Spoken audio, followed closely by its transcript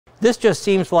this just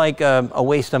seems like a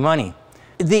waste of money.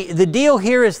 The deal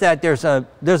here is that there's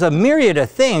a myriad of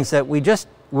things that we just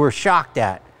were shocked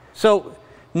at. So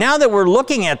now that we're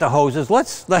looking at the hoses,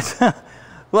 let's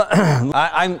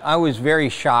I was very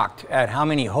shocked at how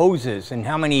many hoses and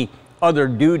how many other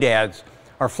doodads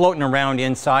are floating around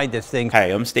inside this thing.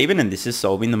 Hey, I'm Steven and this is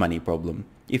Solving the Money Problem.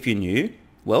 If you're new,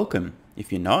 welcome.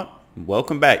 If you're not,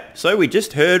 welcome back. So we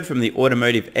just heard from the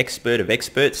automotive expert of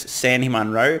experts, Sandy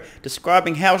Munro,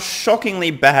 describing how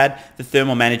shockingly bad the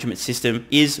thermal management system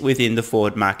is within the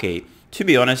Ford Mach-E. To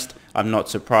be honest, I'm not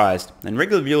surprised, and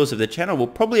regular viewers of the channel will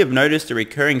probably have noticed a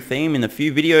recurring theme in the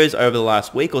few videos over the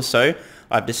last week or so.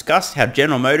 I've discussed how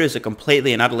General Motors are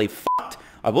completely and utterly fucked.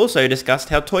 I've also discussed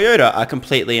how Toyota are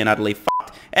completely and utterly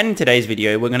fucked. And in today's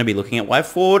video, we're going to be looking at why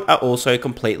Ford are also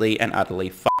completely and utterly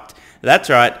fucked.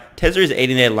 That's right, Tesla is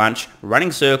eating their lunch,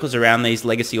 running circles around these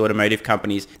legacy automotive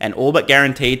companies, and all but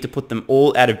guaranteed to put them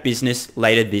all out of business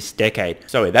later this decade.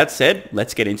 So with that said,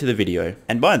 let's get into the video.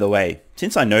 And by the way,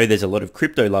 since I know there's a lot of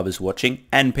crypto lovers watching,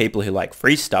 and people who like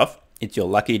free stuff, it's your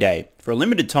lucky day. For a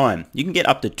limited time, you can get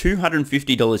up to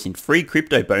 $250 in free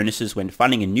crypto bonuses when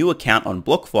funding a new account on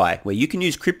BlockFi, where you can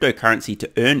use cryptocurrency to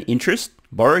earn interest,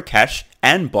 borrow cash,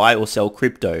 and buy or sell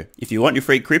crypto. If you want your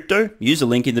free crypto, use the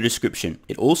link in the description.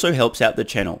 It also helps out the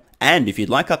channel. And if you'd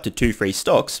like up to 2 free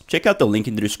stocks, check out the link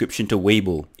in the description to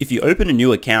WeBull. If you open a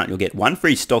new account, you'll get 1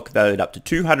 free stock valued up to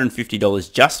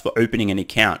 $250 just for opening an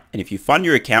account. And if you fund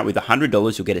your account with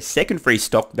 $100, you'll get a second free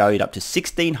stock valued up to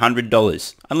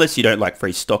 $1,600. Unless you don't like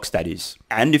free stocks, that is.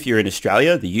 And if you're in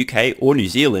Australia, the UK, or New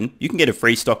Zealand, you can get a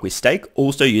free stock with stake,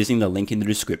 also using the link in the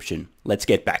description. Let's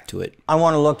get back to it. I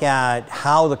want to look at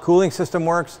how the cooling system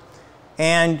works,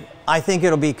 and I think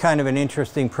it'll be kind of an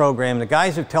interesting program. The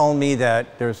guys have told me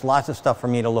that there's lots of stuff for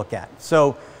me to look at.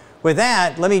 So with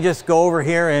that, let me just go over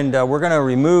here and we're going to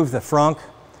remove the frunk.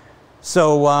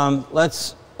 So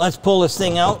let's pull this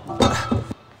thing out.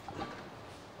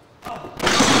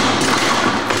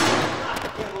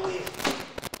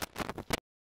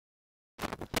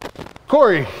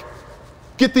 Corey,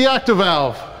 get the active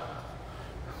valve.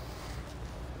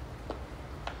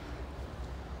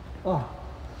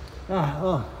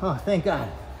 Oh, thank God.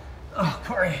 Oh,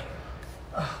 Corey.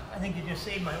 Oh, I think you just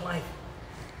saved my life.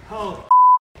 Holy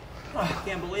I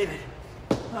can't believe it.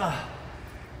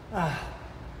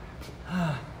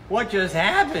 What just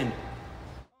happened?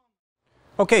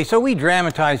 Okay, so we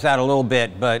dramatized that a little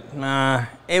bit, but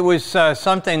it was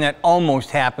something that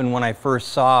almost happened when I first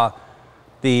saw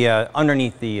the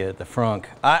underneath the frunk.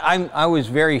 I was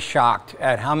very shocked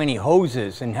at how many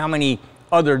hoses and how many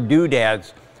other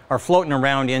doodads are floating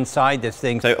around inside this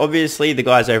thing. So obviously the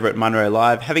guys over at Munro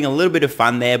Live having a little bit of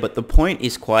fun there, but the point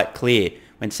is quite clear.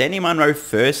 When Sandy Munro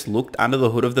first looked under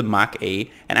the hood of the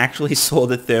Mach-E and actually saw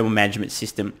the thermal management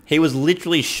system, he was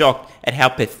literally shocked at how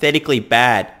pathetically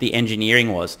bad the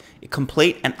engineering was. A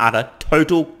complete and utter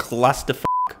total clusterfuck.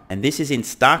 And this is in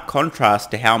stark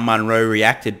contrast to how Munro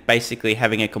reacted, basically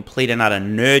having a complete and utter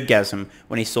nerdgasm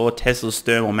when he saw Tesla's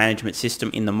thermal management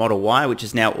system in the Model Y, which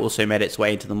has now also made its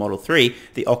way into the Model 3,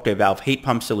 the octo-valve heat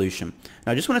pump solution.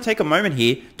 Now I just want to take a moment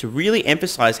here to really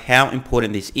emphasize how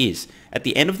important this is. At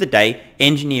the end of the day,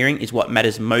 engineering is what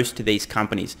matters most to these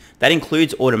companies. That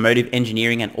includes automotive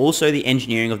engineering and also the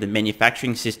engineering of the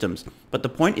manufacturing systems. But the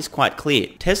point is quite clear.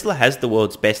 Tesla has the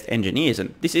world's best engineers,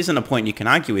 and this isn't a point you can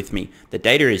argue with me. The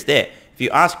data is there. If you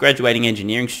ask graduating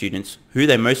engineering students who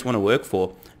they most want to work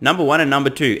for, number 1 and number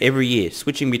 2 every year,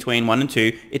 switching between 1 and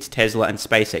 2, it's Tesla and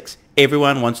SpaceX.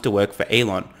 Everyone wants to work for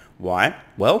Elon. Why?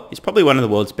 Well, he's probably one of the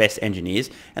world's best engineers,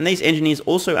 and these engineers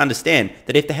also understand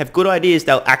that if they have good ideas,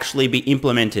 they'll actually be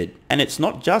implemented. And it's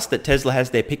not just that Tesla has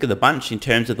their pick of the bunch in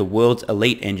terms of the world's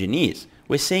elite engineers.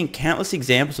 We're seeing countless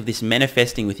examples of this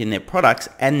manifesting within their products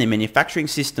and their manufacturing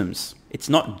systems. It's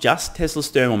not just Tesla's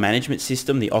thermal management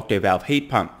system, the octo-valve heat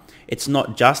pump. It's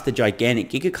not just the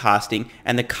gigantic gigacasting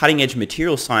and the cutting-edge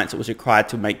material science that was required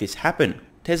to make this happen.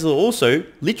 Tesla also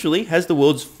literally has the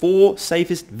world's 4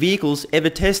 safest vehicles ever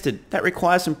tested. That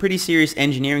requires some pretty serious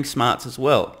engineering smarts as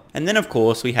well. And then of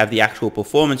course we have the actual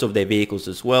performance of their vehicles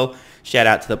as well. Shout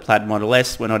out to the Plaid Model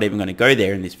S, we're not even going to go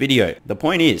there in this video. The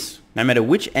point is, no matter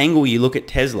which angle you look at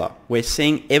Tesla, we're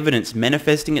seeing evidence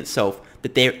manifesting itself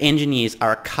that their engineers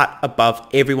are a cut above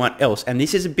everyone else, and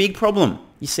this is a big problem.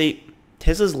 You see,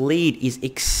 Tesla's lead is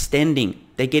extending.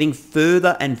 They're getting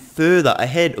further and further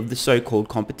ahead of the so-called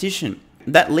competition.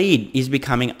 That lead is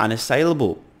becoming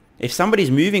unassailable. If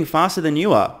somebody's moving faster than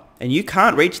you are, and you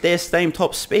can't reach their same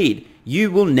top speed,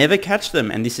 you will never catch them,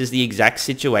 and this is the exact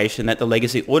situation that the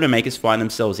legacy automakers find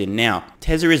themselves in now.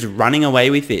 Tesla is running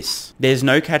away with this. There's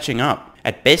no catching up.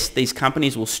 At best, these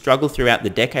companies will struggle throughout the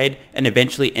decade and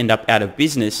eventually end up out of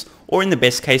business, or in the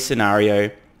best case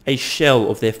scenario, a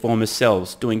shell of their former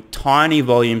selves doing tiny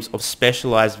volumes of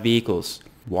specialized vehicles.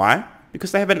 Why?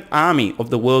 Because they have an army of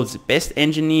the world's best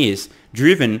engineers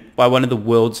driven by one of the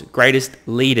world's greatest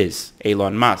leaders,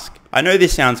 Elon Musk. I know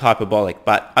this sounds hyperbolic,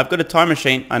 but I've got a time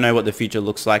machine, I know what the future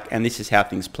looks like, and this is how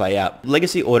things play out.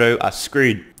 Legacy Auto are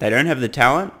screwed. They don't have the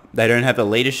talent, they don't have the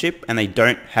leadership, and they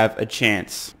don't have a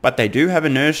chance. But they do have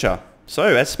inertia. So,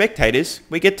 as spectators,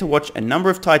 we get to watch a number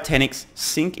of Titanics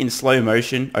sink in slow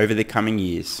motion over the coming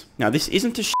years. Now, this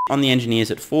isn't to shit on the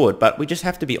engineers at Ford, but we just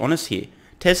have to be honest here.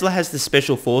 Tesla has the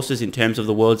special forces in terms of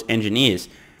the world's engineers.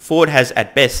 Ford has,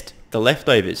 at best, the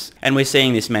leftovers, and we're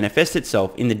seeing this manifest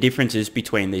itself in the differences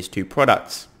between these two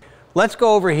products. Let's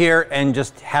go over here and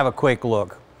just have a quick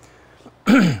look.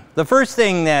 The first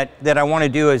thing that I want to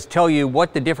do is tell you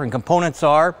what the different components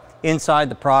are inside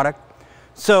the product.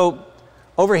 So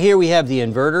over here we have the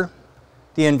inverter.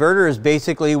 The inverter is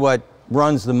basically what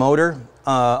runs the motor,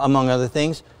 among other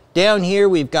things. Down here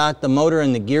we've got the motor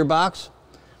and the gearbox.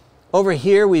 Over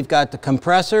here we've got the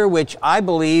compressor, which I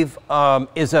believe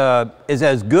is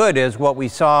as good as what we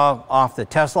saw off the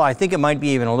Tesla. I think it might be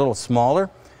even a little smaller.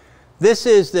 This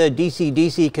is the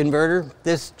DC-DC converter.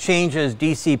 This changes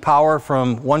DC power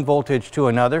from one voltage to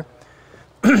another.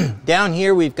 Down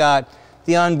here we've got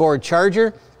the onboard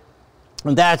charger.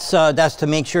 That's to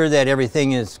make sure that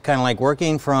everything is kind of like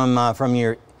working from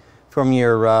your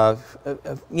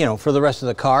you know, for the rest of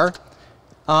the car.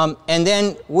 And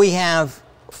then we have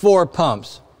 4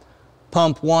 pumps.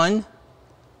 Pump 1,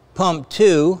 pump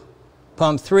 2,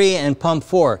 pump 3, and pump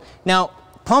 4. Now,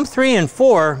 pump 3 and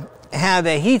 4 have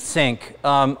a heat sink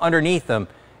underneath them,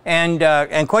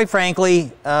 and quite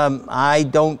frankly, I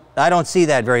don't see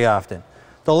that very often.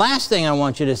 The last thing I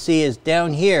want you to see is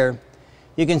down here.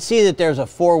 You can see that there's a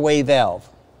 4-way valve.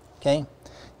 Okay.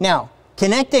 Now,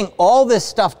 connecting all this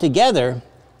stuff together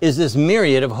is this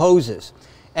myriad of hoses.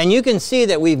 And you can see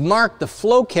that we've marked the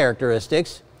flow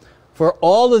characteristics for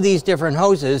all of these different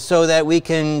hoses so that we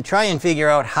can try and figure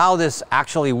out how this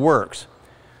actually works.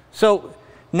 So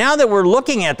now that we're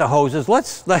looking at the hoses,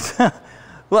 let's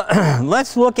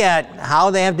look at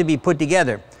how they have to be put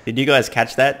together. Did you guys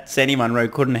catch that? Sandy Munro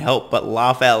couldn't help but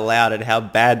laugh out loud at how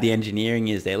bad the engineering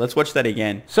is there. Let's watch that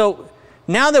again. So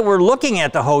now that we're looking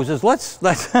at the hoses, let's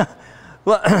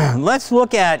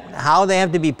look at how they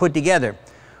have to be put together.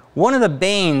 One of the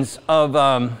banes of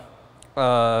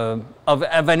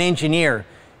an engineer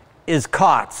is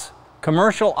COTS,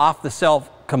 commercial off-the-shelf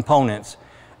components.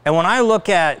 And when I look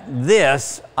at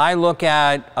this, I look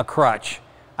at a crutch.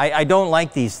 I don't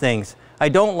like these things. I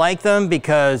don't like them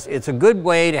because it's a good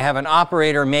way to have an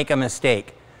operator make a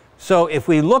mistake. So if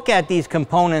we look at these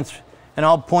components, and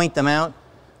I'll point them out,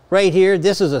 right here,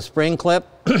 this is a spring clip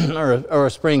or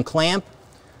a spring clamp.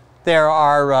 There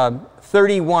are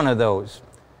 31 of those.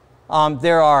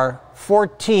 There are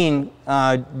 14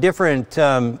 different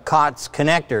COTS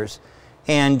connectors,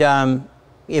 and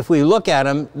if we look at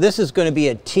them, this is going to be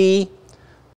a T.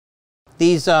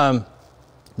 These,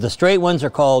 the straight ones are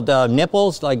called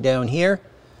nipples, like down here,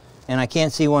 and I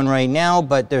can't see one right now,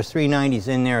 but there's 390s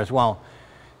in there as well.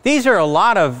 These are a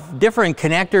lot of different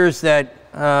connectors that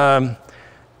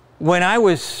when I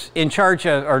was in charge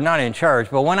of, or not in charge,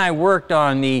 but when I worked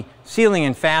on the sealing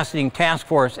and fastening task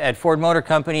force at Ford Motor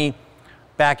Company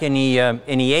back in the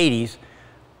 80s,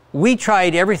 we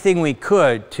tried everything we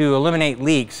could to eliminate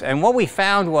leaks. And what we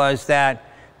found was that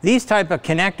these type of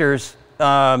connectors,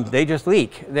 they just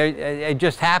leak. It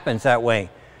just happens that way.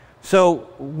 So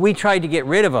we tried to get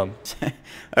rid of them.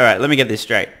 All right, let me get this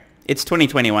straight. It's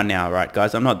 2021 now, right,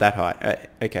 guys? I'm not that high.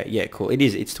 Okay, yeah, cool. It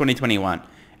is. It's 2021.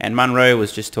 And Munro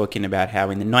was just talking about how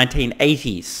in the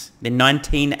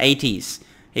 1980s,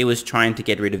 he was trying to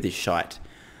get rid of this shite.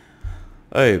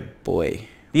 Oh, boy.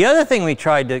 The other thing we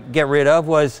tried to get rid of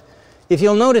was, if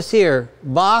you'll notice here,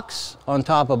 box on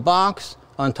top of box,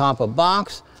 on top of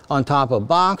box, on top of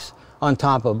box, on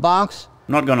top of box.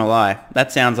 I'm not gonna lie,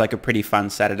 that sounds like a pretty fun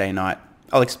Saturday night.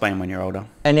 I'll explain when you're older.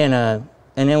 And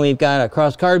then we've got a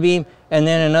cross car beam, and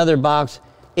then another box.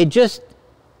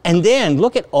 And then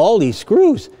look at all these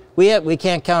screws. We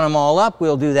can't count them all up.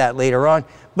 We'll do that later on.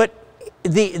 But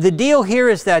the deal here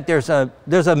is that there's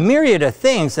a myriad of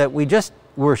things that we just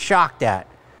were shocked at.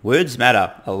 Words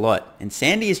matter a lot, and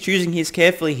Sandy is choosing his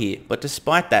carefully here, but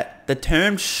despite that, the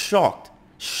term shocked,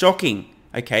 shocking,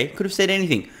 okay, could have said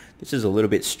anything. This is a little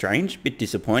bit strange, a bit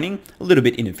disappointing, a little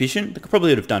bit inefficient, they probably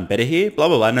would have done better here, blah,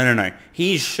 blah, blah. No.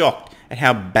 He's shocked, at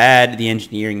how bad the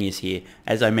engineering is here.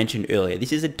 As I mentioned earlier,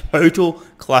 this is a total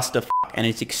clusterfuck and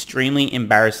it's extremely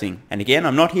embarrassing. And again,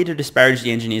 I'm not here to disparage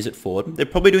the engineers at Ford. They're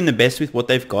probably doing the best with what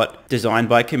they've got, designed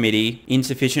by committee,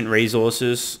 insufficient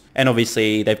resources, and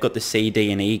obviously they've got the C,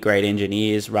 D, and E grade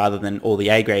engineers rather than all the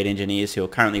A grade engineers who are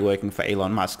currently working for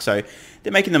Elon Musk. So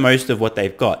they're making the most of what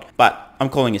they've got. But I'm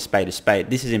calling a spade a spade.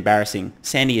 This is embarrassing.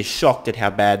 Sandy is shocked at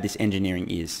how bad this engineering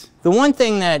is. The one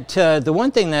thing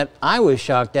that I was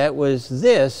shocked at was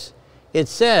this. It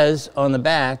says on the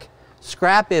back,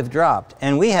 scrap if dropped,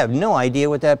 and we have no idea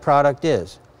what that product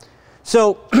is.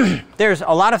 So there's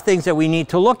a lot of things that we need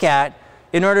to look at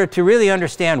in order to really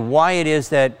understand why it is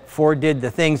that Ford did the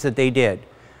things that they did.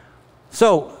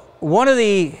 So one of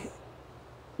the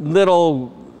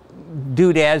little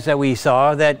doodads that we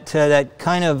saw that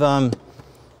kind of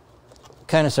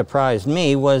surprised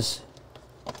me was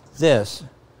this.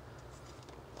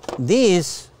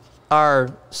 These are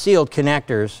sealed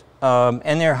connectors,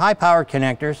 and they're high-powered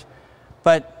connectors,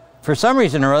 but for some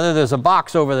reason or other, there's a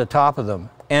box over the top of them,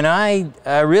 and I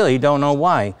really don't know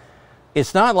why.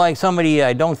 It's not like somebody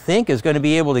I don't think is going to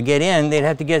be able to get in. They'd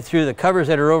have to get through the covers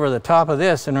that are over the top of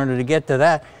this in order to get to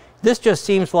that. This just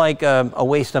seems like a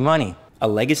waste of money. A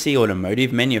legacy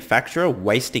automotive manufacturer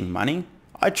wasting money?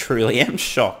 I truly am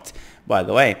shocked. By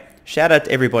the way, shout out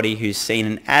to everybody who's seen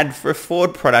an ad for a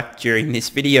Ford product during this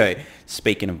video.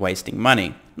 Speaking of wasting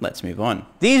money, let's move on.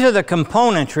 These are the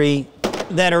componentry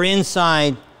that are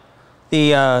inside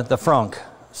the frunk.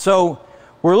 So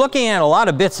we're looking at a lot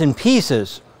of bits and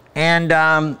pieces. And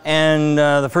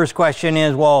the first question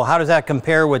is, well, how does that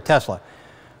compare with Tesla?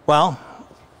 Well,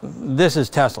 this is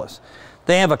Tesla's.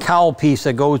 They have a cowl piece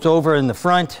that goes over in the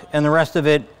front, and the rest of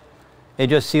it, it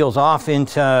just seals off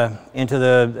into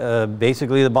the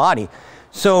basically the body.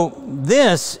 So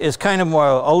this is kind of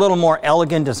a little more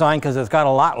elegant design because it's got a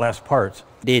lot less parts.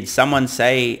 Did someone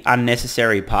say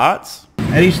unnecessary parts?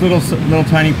 At each little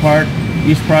tiny part,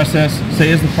 each process,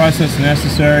 say is the process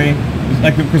necessary?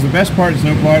 Like, because the best part is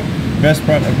no part,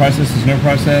 process is no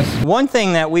process. One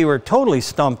thing that we were totally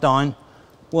stumped on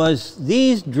was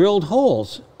these drilled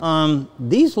holes.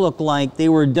 These look like they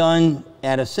were done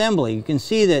at assembly. You can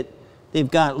see that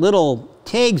they've got little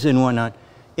tags and whatnot.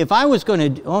 If I was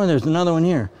going to, oh, there's another one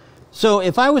here. So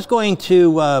if I was going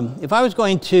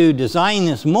to design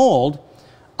this mold,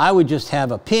 I would just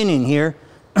have a pin in here.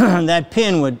 That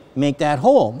pin would make that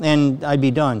hole, and I'd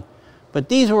be done. But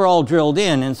these were all drilled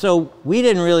in, and so we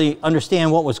didn't really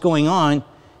understand what was going on.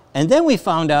 And then we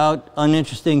found out an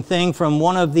interesting thing from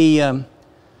one of the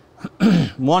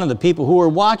people who were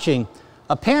watching.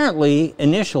 Apparently,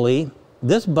 initially,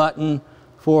 this button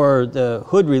for the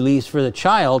hood release for the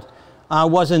child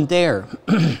wasn't there,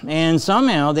 and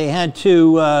somehow they had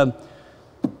to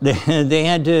they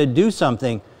had to do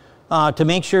something to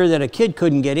make sure that a kid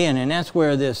couldn't get in, and that's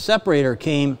where this separator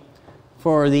came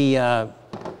for the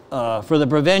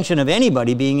prevention of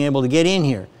anybody being able to get in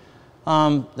here.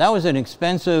 That was an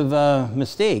expensive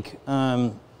mistake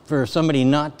for somebody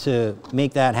not to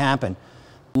make that happen.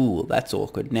 Ooh, that's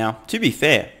awkward. Now, to be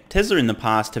fair, Tesla in the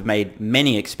past have made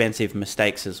many expensive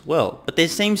mistakes as well, but there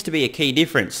seems to be a key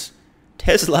difference.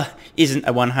 Tesla isn't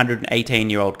a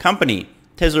 118-year-old company.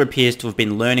 Tesla appears to have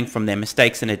been learning from their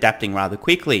mistakes and adapting rather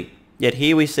quickly. Yet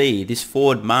here we see this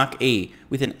Ford Mach-E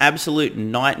with an absolute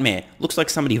nightmare. Looks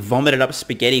like somebody vomited up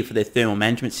spaghetti for their thermal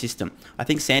management system. I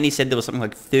think Sandy said there was something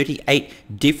like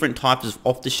 38 different types of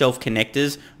off-the-shelf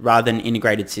connectors rather than an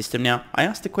integrated system. Now, I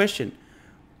asked the question,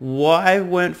 why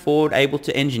weren't Ford able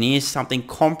to engineer something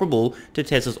comparable to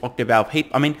Tesla's octavalve heat?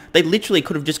 I mean, they literally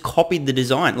could have just copied the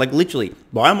design. Like literally,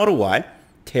 buy a Model Y,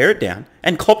 tear it down,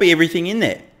 and copy everything in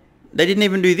there. They didn't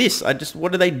even do this.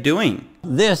 What are they doing?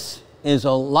 This is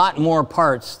a lot more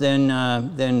parts than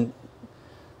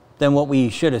what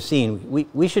we should have seen.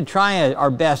 We should try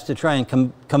our best to try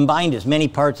and combine as many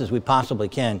parts as we possibly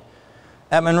can.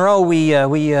 At Munro, we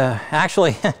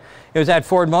actually, it was at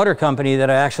Ford Motor Company that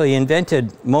I actually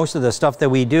invented most of the stuff that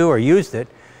we do or used it.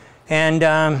 And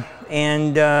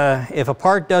if a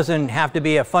part doesn't have to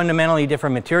be a fundamentally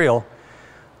different material,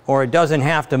 or it doesn't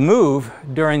have to move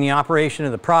during the operation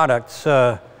of the product's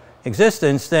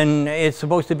existence, then it's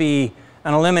supposed to be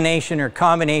an elimination or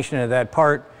combination of that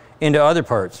part into other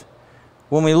parts.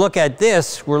 When we look at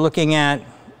this, we're looking at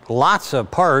lots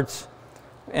of parts,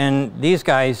 and these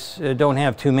guys don't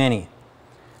have too many.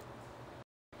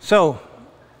 So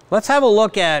let's have a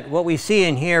look at what we see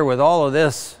in here with all of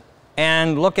this,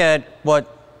 and look at what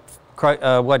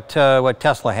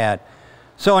Tesla had.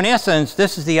 So in essence,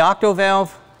 this is the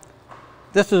octovalve.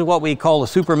 This is what we call a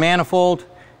super manifold,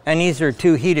 and these are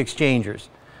two heat exchangers.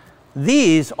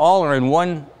 These all are in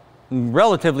one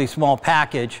relatively small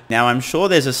package. Now I'm sure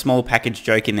there's a small package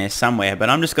joke in there somewhere, but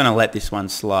I'm just going to let this one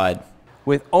slide.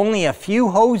 With only a few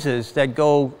hoses that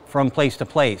go from place to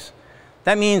place.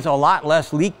 That means a lot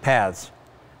less leak paths.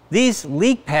 These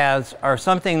leak paths are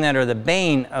something that are the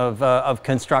bane of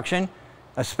construction,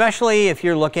 especially if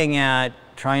you're looking at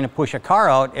trying to push a car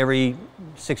out every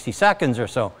 60 seconds or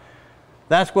so.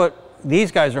 That's what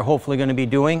these guys are hopefully going to be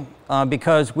doing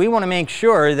because we want to make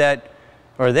sure that,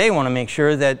 or they want to make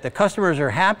sure that the customers are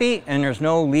happy and there's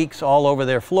no leaks all over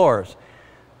their floors.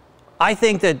 I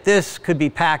think that this could be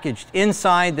packaged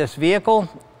inside this vehicle,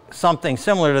 something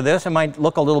similar to this. It might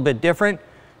look a little bit different,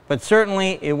 but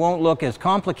certainly it won't look as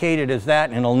complicated as that,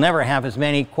 and it'll never have as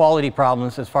many quality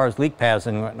problems as far as leak paths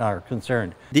are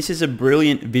concerned. This is a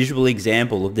brilliant visual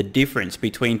example of the difference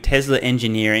between Tesla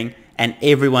engineering and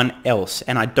everyone else.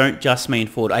 And I don't just mean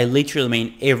Ford, I literally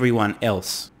mean everyone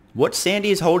else. What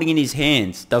Sandy is holding in his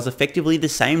hands does effectively the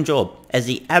same job as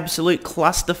the absolute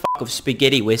clusterfuck of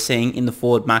spaghetti we're seeing in the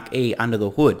Ford Mach-E under the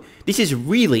hood. This is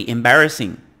really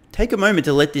embarrassing. Take a moment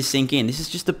to let this sink in. This is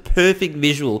just a perfect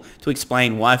visual to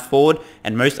explain why Ford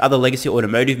and most other legacy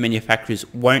automotive manufacturers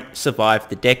won't survive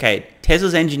the decade.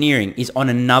 Tesla's engineering is on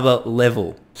another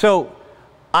level. So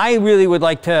I really would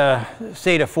like to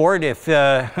say to Ford,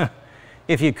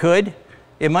 if you could,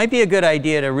 it might be a good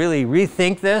idea to really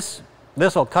rethink this.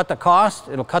 This will cut the cost,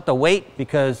 it'll cut the weight,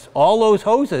 because all those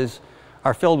hoses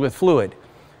are filled with fluid.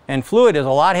 And fluid is a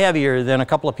lot heavier than a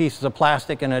couple of pieces of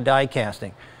plastic and a die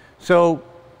casting. So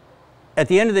at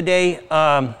the end of the day,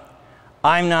 I'm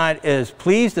not as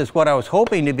pleased as what I was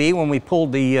hoping to be when we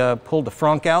pulled the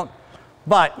frunk out.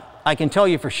 But I can tell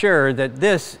you for sure that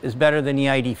this is better than the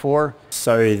ID4.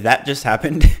 So that just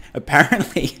happened.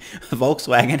 Apparently,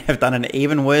 Volkswagen have done an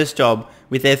even worse job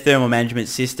with their thermal management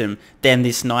system than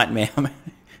this nightmare.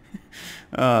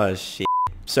 Oh, shit.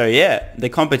 So yeah, the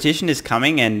competition is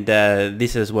coming, and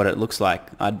this is what it looks like.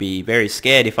 I'd be very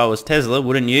scared if I was Tesla,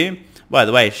 wouldn't you? By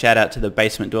the way, shout out to the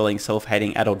basement-dwelling,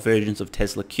 self-hating adult versions of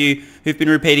Tesla Q, who've been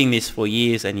repeating this for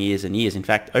years and years and years. In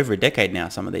fact, over a decade now,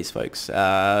 some of these folks.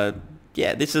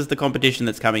 Yeah, this is the competition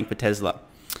that's coming for Tesla.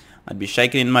 I'd be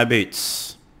shaking in my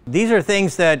boots. These are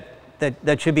things that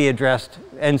should be addressed,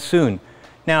 and soon.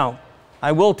 Now,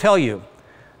 I will tell you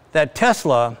that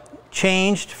Tesla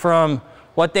changed from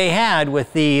what they had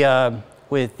with the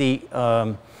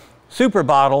super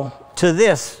bottle to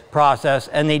this process,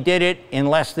 and they did it in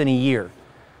less than a year.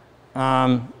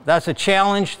 That's a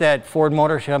challenge that Ford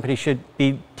Motor Company should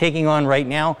be taking on right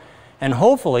now, and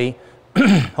hopefully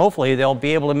hopefully they'll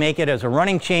be able to make it as a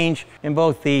running change in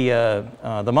both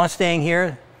the Mustang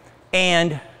here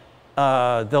and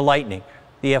the Lightning,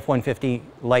 the F-150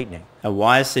 Lightning. A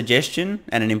wise suggestion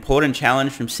and an important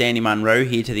challenge from Sandy Munro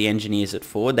here to the engineers at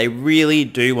Ford. They really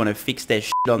do want to fix their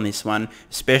shit on this one,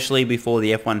 especially before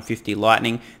the F-150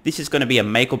 Lightning. This is going to be a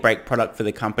make or break product for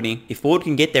the company. If Ford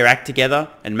can get their act together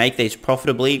and make these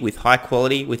profitably with high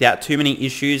quality without too many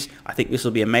issues, I think this will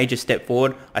be a major step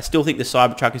forward. I still think the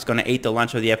Cybertruck is going to eat the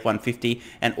lunch of the F-150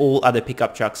 and all other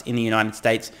pickup trucks in the United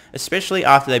States, especially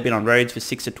after they've been on roads for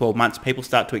 6 to 12 months. People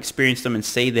start to experience them and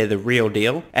see they're the real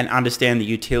deal and understand the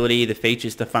utility, the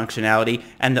features, the functionality,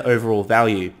 and the overall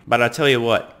value. But I tell you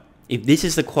what, if this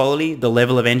is the quality, the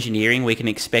level of engineering we can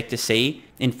expect to see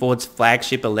in Ford's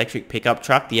flagship electric pickup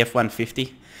truck, the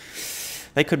F-150,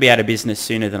 they could be out of business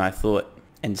sooner than I thought.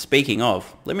 And speaking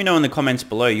of, let me know in the comments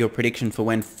below your prediction for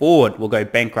when Ford will go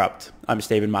bankrupt. I'm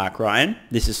Stephen Mark Ryan,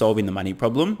 this is Solving the Money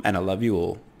Problem, and I love you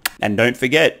all. And don't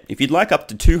forget, if you'd like up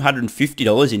to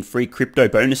 $250 in free crypto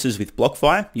bonuses with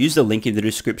BlockFi, use the link in the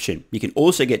description. You can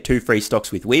also get 2 free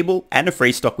stocks with WeBull and a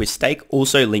free stock with Stake,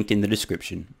 also linked in the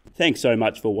description. Thanks so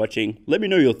much for watching. Let me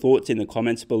know your thoughts in the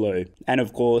comments below. And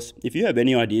of course, if you have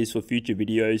any ideas for future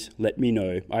videos, let me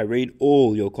know. I read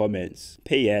all your comments.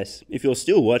 P.S. If you're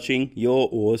still watching, you're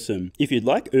awesome. If you'd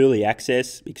like early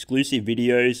access, exclusive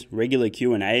videos, regular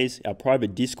Q&As, our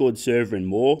private Discord server and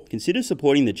more, consider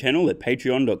supporting the channel at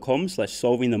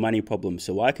patreon.com/solvingthemoneyproblem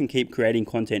so I can keep creating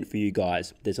content for you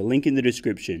guys. There's a link in the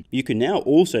description. You can now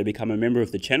also become a member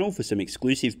of the channel for some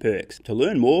exclusive perks. To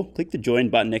learn more, click the join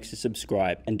button next to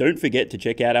subscribe. And don't forget to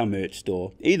check out our merch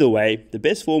store. Either way, the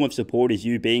best form of support is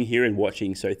you being here and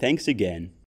watching, so thanks again.